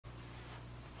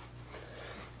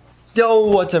Yo,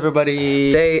 what's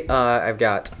everybody? Today, I've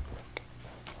got,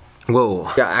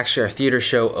 actually our theater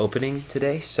show opening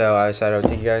today, so I decided I would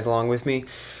take you guys along with me.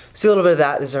 See a little bit of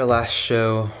that. This is our last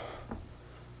show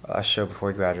before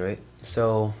we graduate,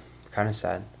 so kind of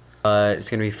sad. It's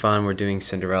gonna be fun. We're doing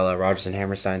Cinderella, Rodgers and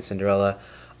Hammerstein Cinderella.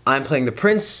 I'm playing the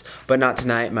Prince, but not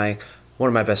tonight. One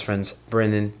of my best friends,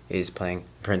 Brendan, is playing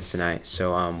Prince tonight,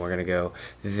 so we're gonna go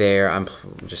there. I'm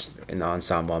just in the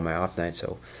ensemble on my off night, so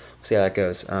we'll see how that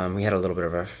goes. We had a little bit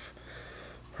of a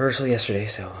rehearsal yesterday,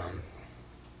 so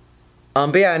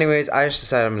but yeah, anyways, I just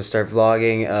decided I'm gonna start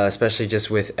vlogging, especially just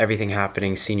with everything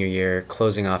happening senior year,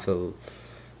 closing off you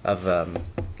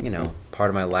know, part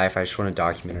of my life. I just want to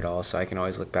document it all so I can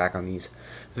always look back on these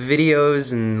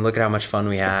videos and look at how much fun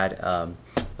we had.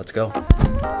 Let's go.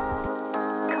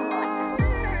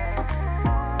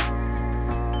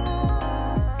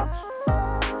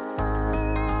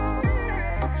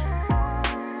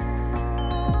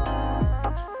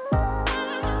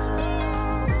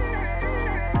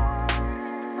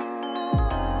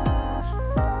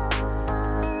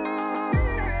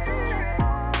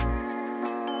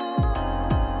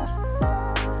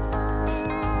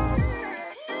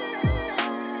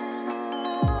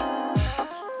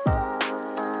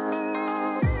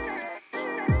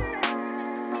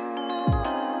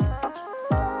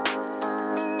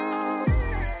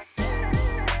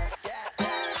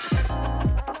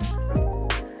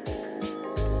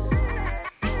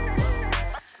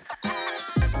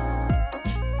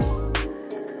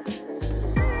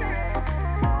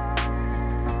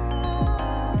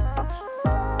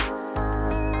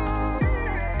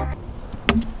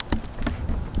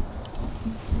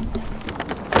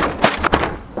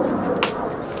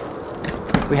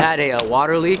 We had a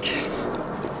water leak,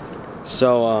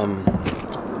 so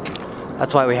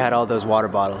that's why we had all those water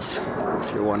bottles,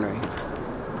 if you're wondering.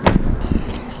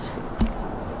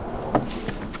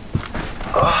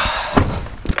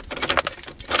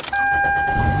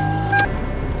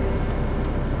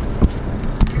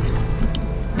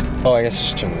 Oh, I guess I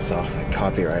should turn this off, like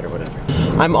copyright or whatever.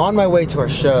 I'm on my way to our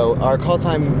show. Our call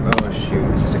time, oh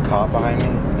shoot, is this a cop behind me?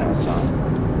 No, it's not.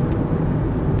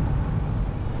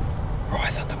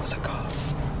 Was a cop.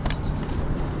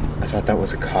 I thought that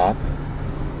was a cop.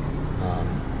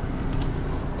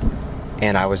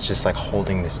 And I was just like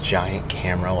holding this giant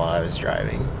camera while I was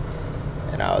driving.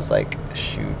 And I was like,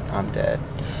 shoot, I'm dead.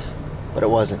 But it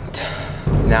wasn't.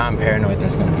 Now I'm paranoid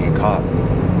there's gonna be a cop.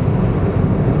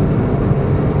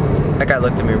 That guy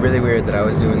looked at me really weird that I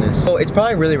was doing this. Oh, it's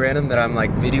probably really random that I'm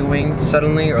like videoing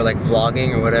suddenly or like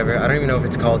vlogging or whatever. I don't even know if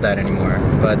it's called that anymore,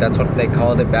 but that's what they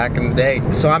called it back in the day.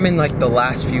 So I'm in like the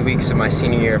last few weeks of my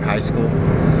senior year of high school.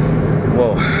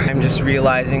 Whoa. I'm just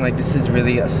realizing like this is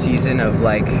really a season of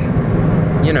like,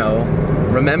 you know,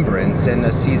 remembrance and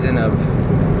a season of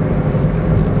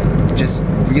just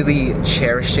really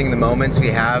cherishing the moments we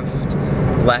have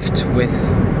left with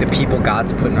the people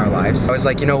God's put in our lives. I was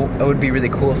like, you know, it would be really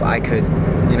cool if I could,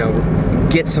 you know,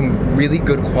 get some really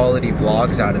good quality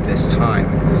vlogs out of this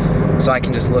time so I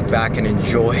can just look back and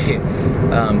enjoy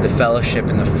the fellowship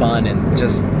and the fun and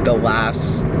just the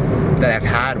laughs that I've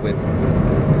had with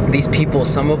these people,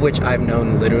 some of which I've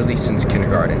known literally since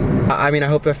kindergarten. I mean, I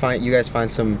hope you guys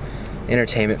find some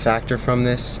entertainment factor from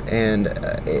this, and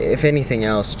if anything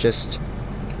else, just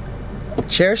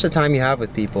cherish the time you have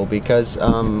with people, because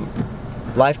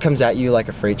life comes at you like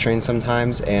a freight train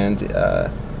sometimes, and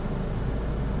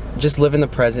just live in the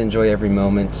present, enjoy every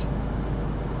moment,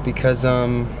 because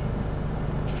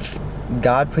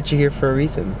God put you here for a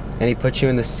reason, and He put you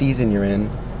in the season you're in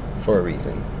for a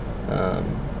reason.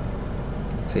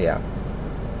 So yeah,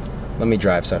 let me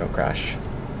drive so I don't crash.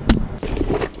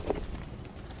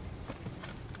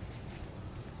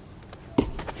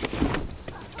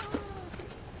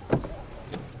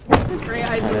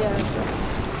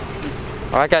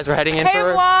 Alright guys, we're heading in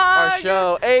for our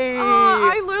show. Hey!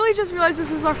 I literally just realized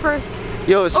this was our first,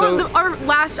 our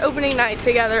last opening night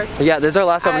together. Yeah, this is our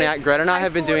last opening night. Greta and I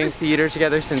have been doing theater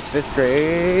together since 5th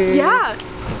grade. Yeah.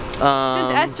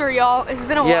 Since Esther, y'all. It's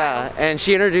been a while. Yeah, and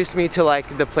she introduced me to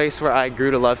like the place where I grew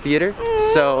to love theater.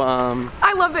 So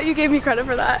I love that you gave me credit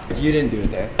for that. If you didn't do it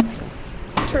there.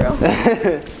 True.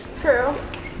 True.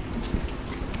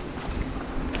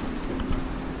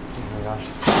 Oh my gosh.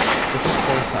 This is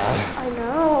so sad. I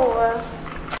know.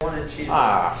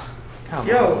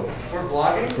 Yo, we're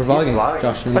vlogging? We're vlogging.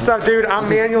 Josh. What's up, dude? I'm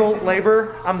Manuel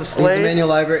Labor. I'm the slave. He's Manuel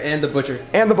Labor and the butcher.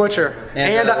 And the butcher.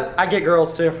 And I get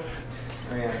girls too.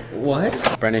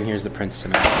 What? Brendan here's the prince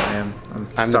tonight. I am.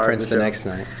 I'm the prince the next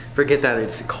night. Forget that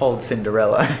it's called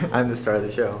Cinderella. I'm the star of the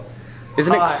show.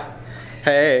 Isn't it?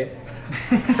 Hey.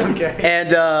 Okay.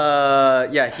 And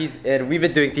yeah, we've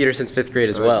been doing theater since 5th grade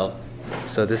as well.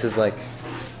 So this is like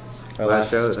our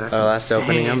last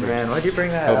opening number. Man, why'd you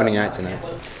bring that Opening night tonight.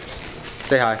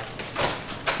 Say hi.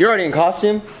 You're already in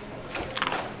costume?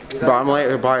 Bro, I'm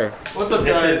late. Bye. What's up,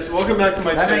 guys? Welcome back to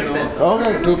my channel. Makes sense.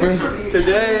 Okay, Cooper.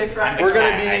 Today, we're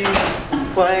gonna be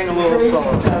playing a little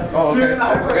song. Oh, okay.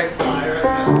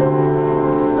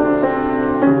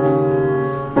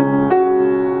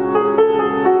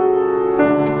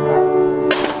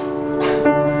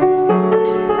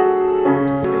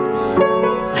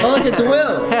 Oh, look, it's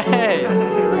Will. Hey. You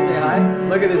wanna say hi?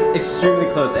 Look at this extremely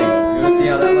close angle. You wanna see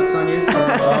how that looks on you?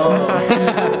 Oh.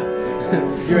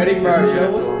 You ready for our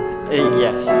show, Will?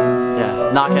 Yes.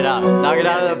 Yeah. Knock it out. Knock it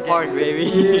out of the park, baby.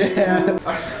 Yeah.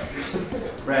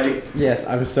 Ready? Yes,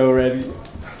 I'm so ready.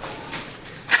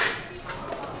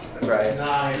 Right.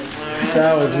 Nice.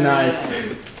 That was nice.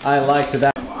 I liked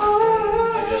that.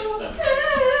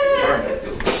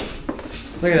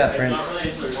 Look at that, Prince.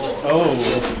 Oh.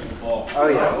 Oh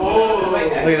yeah.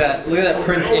 Look at that. Look at that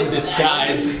Prince in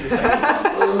disguise.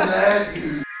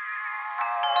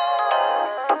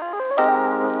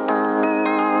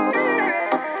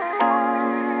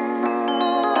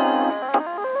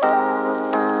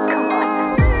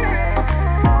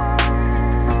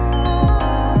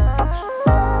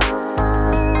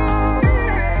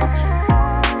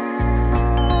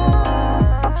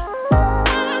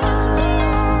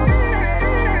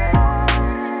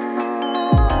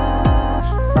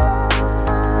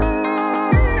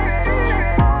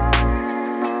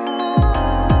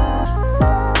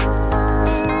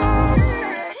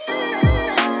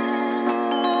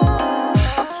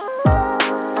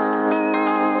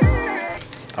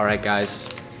 Alright guys,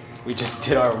 we just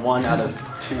did our 1 out of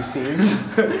 2 scenes.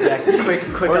 Yeah, quick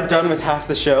We're updates. done with half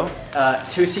the show.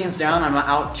 2 scenes down, I'm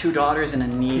out 2 daughters and a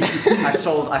niece. I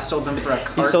sold them for a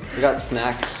cart. We got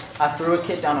snacks. I threw a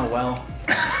kid down a well.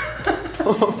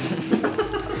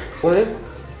 What is it?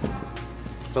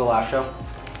 For the last show,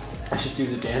 I should do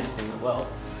the dance thing as well.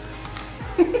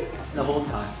 The whole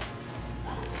time.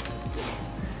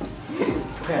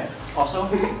 Okay. Also,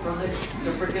 from the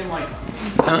freaking like.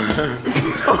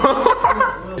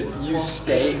 You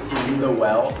stay in the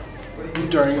well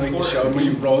during like the show, and when he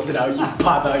rolls it out, you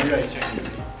pop out. You're like,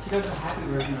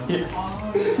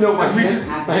 No, my hands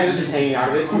are just hanging out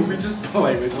of it. we just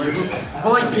play with you.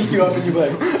 We'll like pick you up, and you be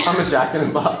like, I'm a Jack in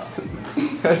the Box. I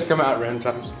just come out at random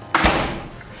times.